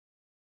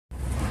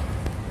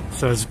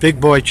So it's big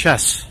boy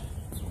chess.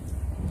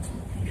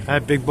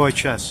 Big boy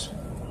chess.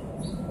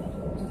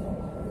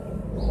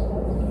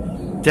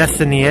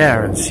 Death in the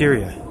air in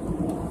Syria.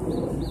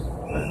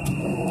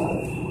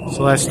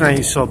 So last night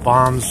you saw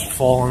bombs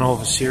falling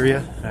over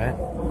Syria, right?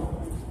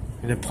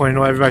 And they're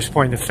pointing, everybody's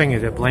pointing the finger.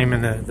 They're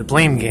blaming the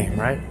blame game,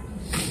 right?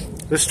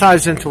 This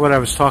ties into what I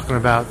was talking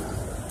about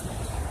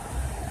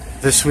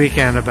this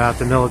weekend about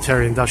the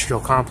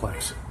military-industrial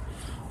complex.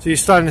 So you're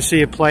starting to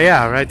see it play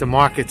out, right? The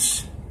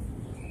markets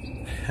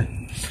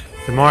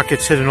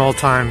hit an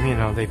all-time, you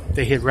know,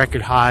 they hit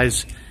record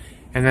highs,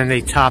 and then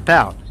they top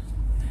out.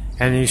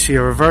 And then you see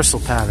a reversal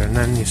pattern, and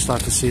then you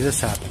start to see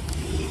this happen.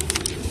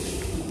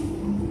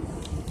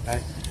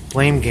 Right?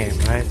 Blame game,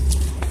 right?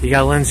 You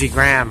got Lindsey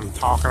Graham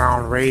talking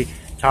on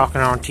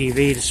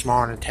TV this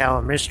morning,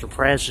 telling Mr.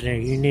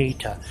 President, you need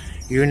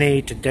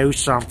to do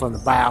something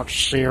about the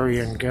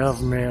Syrian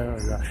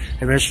government,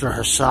 and Mr.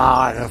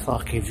 Assad,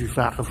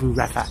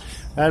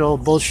 that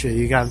old bullshit.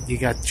 You got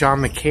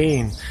John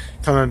McCain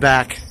coming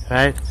back,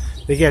 right?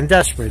 They're getting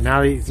desperate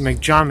now.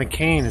 John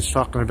McCain is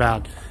talking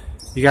about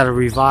you got to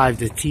revive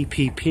the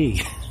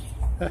TPP,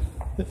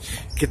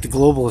 get the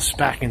globalists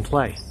back in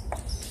play.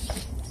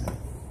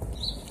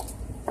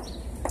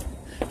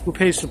 Who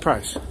pays the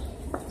price?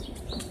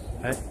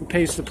 Right? Who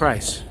pays the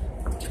price?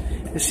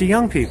 It's the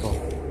young people.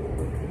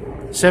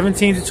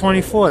 17 to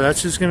 24,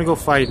 that's who's going to go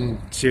fight in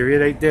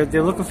Syria.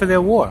 They're looking for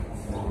their war,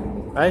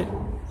 right?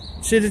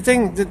 See,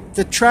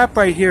 the trap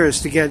right here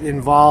is to get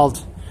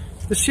involved.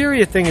 The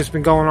Syria thing has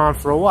been going on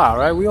for a while,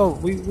 right? We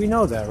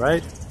know that,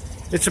 right?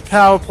 It's a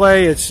power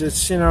play. It's a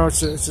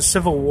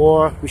civil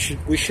war. We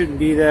shouldn't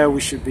be there.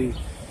 We should be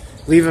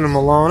leaving them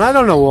alone. I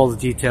don't know all the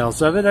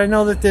details of it. I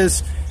know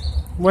that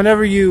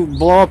whenever you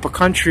blow up a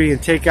country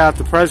and take out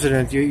the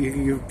president,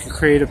 you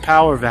create a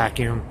power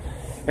vacuum.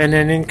 And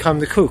then in come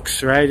the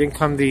kooks, right? In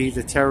come the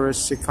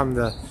terrorists. In come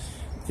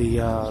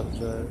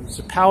it's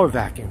a power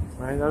vacuum,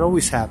 right? That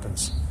always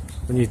happens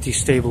when you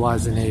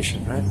destabilize a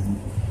nation, right?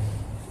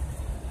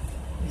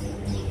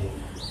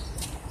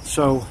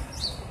 So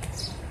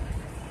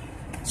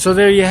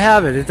there you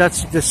have it.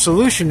 That's the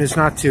solution. Is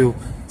not to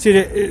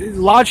see.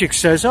 Logic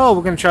says, "Oh,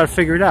 we're going to try to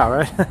figure it out,"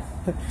 right?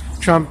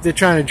 They're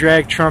trying to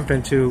drag Trump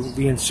into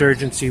the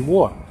insurgency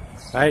war,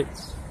 right?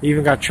 You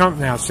even got Trump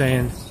now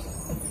saying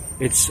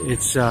it's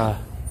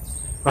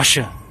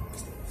Russia,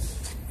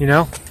 you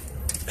know,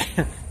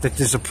 that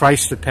there's a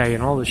price to pay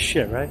and all this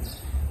shit, right?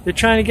 They're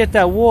trying to get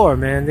that war,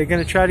 man. They're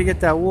going to try to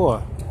get that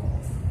war.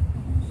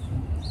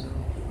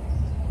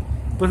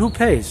 But who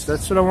pays?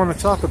 That's what I want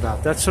to talk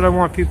about. That's what I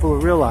want people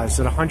to realize,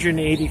 that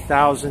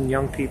 180,000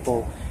 young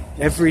people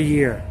every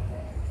year.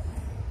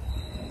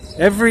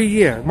 Every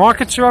year.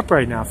 Markets are up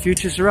right now.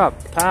 Futures are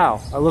up.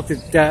 Pow. I looked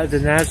at the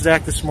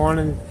NASDAQ this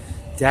morning.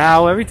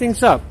 Dow.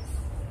 Everything's up.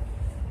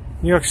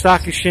 New York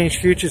Stock Exchange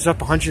futures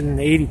up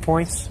 180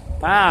 points.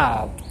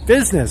 Wow,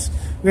 business.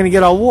 We're going to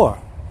get our war.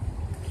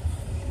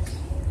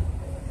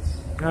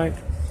 Right?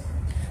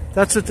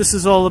 That's what this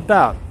is all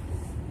about.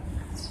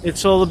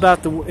 It's all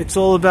about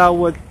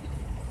what,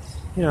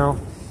 you know,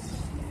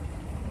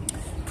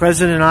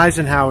 President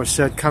Eisenhower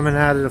said coming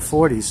out of the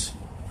 40s.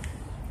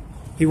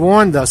 He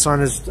warned us on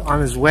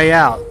his way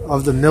out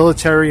of the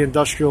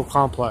military-industrial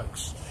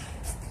complex.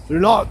 They're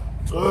not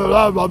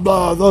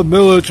the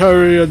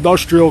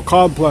military-industrial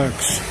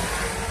complex.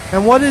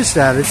 And what is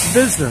that? It's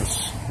business,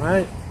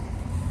 right?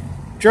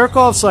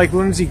 Jerk-offs like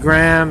Lindsey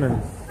Graham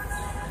and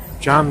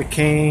John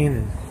McCain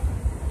and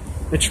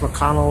Mitch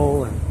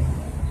McConnell and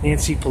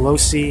Nancy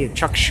Pelosi and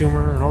Chuck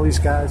Schumer and all these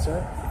guys,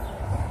 right?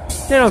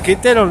 They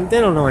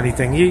don't know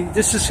anything.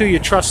 This is who you're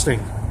trusting.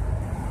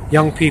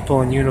 Young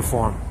people in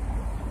uniform.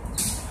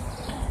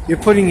 You're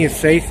putting your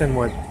faith in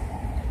what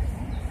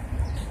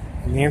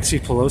Nancy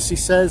Pelosi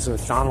says, or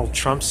Donald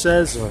Trump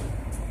says, or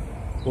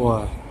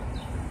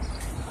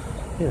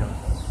you know,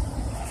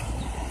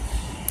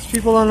 these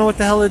people don't know what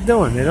the hell they're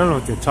doing. They don't know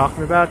what they're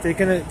talking about.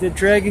 They're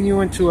dragging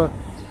you into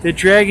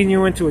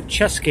a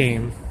chess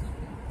game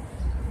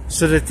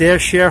so that their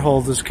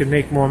shareholders can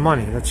make more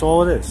money. That's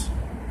all it is,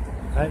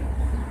 right?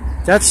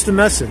 That's the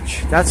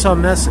message. That's our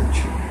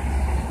message.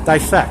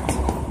 Defect.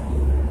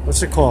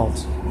 What's it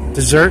called?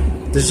 Dessert.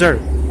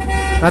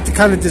 Not the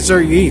kind of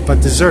dessert you eat,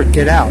 but dessert.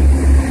 Get out.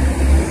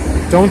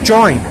 Don't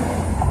join.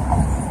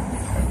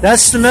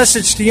 That's the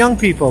message to young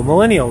people,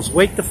 millennials.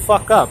 Wake the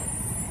fuck up.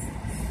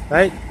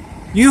 Right?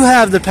 You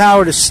have the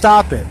power to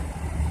stop it.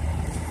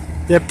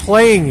 They're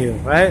playing you,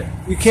 right?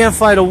 You can't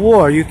fight a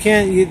war.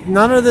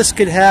 None of this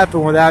could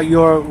happen without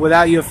your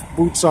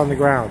boots on the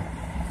ground.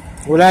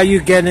 Without you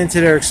getting into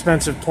their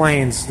expensive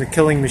planes, the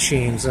killing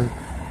machines, and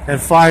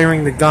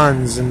firing the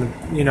guns and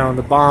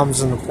the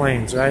bombs and the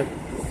planes, right?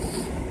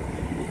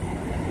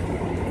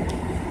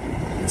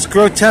 It's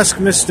grotesque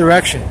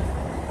misdirection.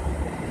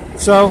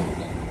 So,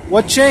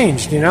 what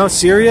changed?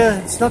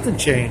 Syria, it's nothing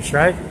changed,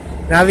 right?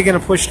 Now they're going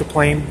to push the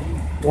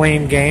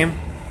blame game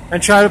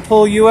and try to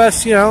pull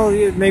U.S.,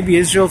 maybe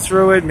Israel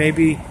threw it,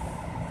 maybe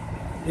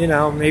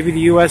the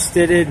U.S.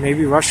 did it,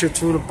 maybe Russia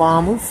threw the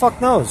bomb. Who the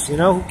fuck knows?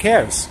 Who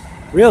cares?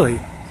 Really?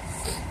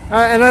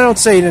 And I don't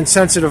say it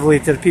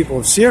insensitively to the people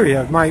of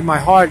Syria. My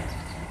heart,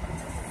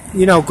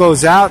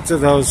 goes out to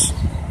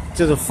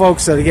the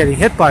folks that are getting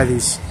hit by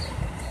these,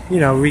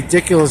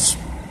 ridiculous,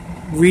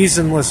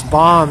 reasonless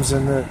bombs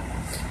and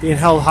being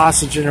held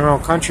hostage in their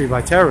own country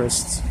by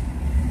terrorists.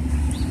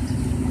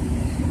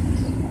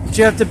 But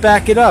you have to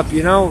back it up,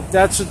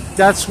 That's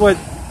what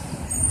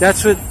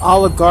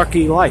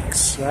oligarchy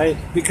likes, right?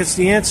 Because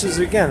the answers,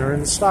 again, are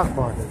in the stock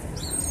market.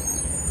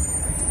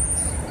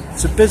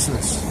 It's a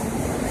business.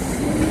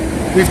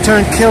 We've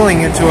turned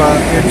killing into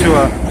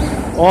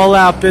a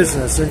all-out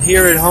business. And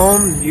here at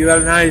home, you have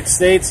the United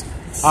States,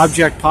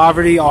 abject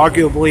poverty,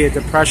 arguably a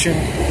depression,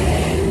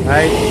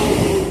 right?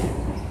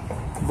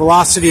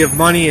 Velocity of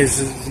money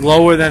is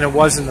lower than it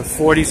was in the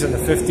 40s and the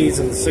 50s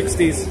and the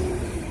 60s.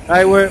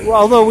 Right?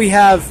 Although we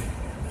have,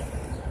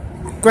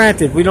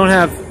 granted, we don't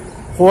have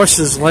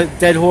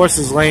dead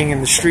horses laying in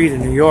the street in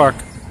New York,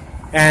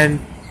 and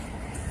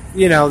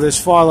there's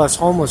far less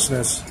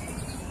homelessness.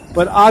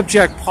 But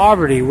abject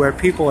poverty, where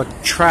people are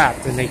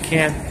trapped and they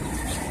can't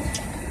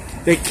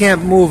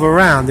move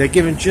around, they're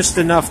given just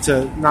enough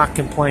to not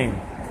complain,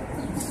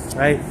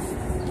 right?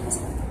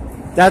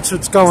 That's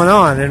what's going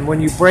on. And when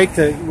you break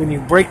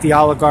the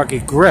oligarchy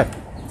grip,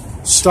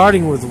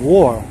 starting with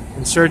war,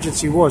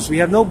 insurgency wars, we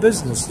have no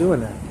business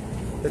doing that.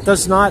 It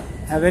does not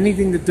have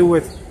anything to do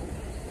with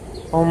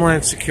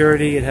homeland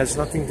security. It has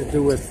nothing to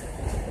do with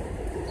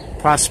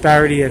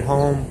prosperity at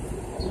home.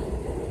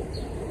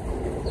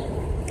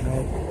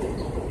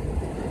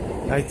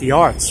 Right? The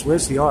arts.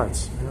 Where's the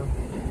arts?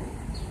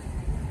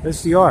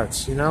 Where's the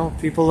arts?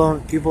 People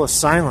are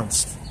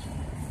silenced.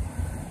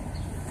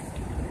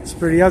 It's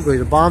pretty ugly.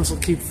 The bombs will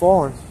keep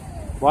falling.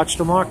 Watch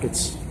the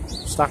markets.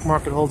 Stock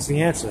market holds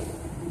the answer.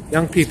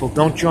 Young people,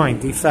 don't join.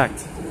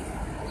 Defect.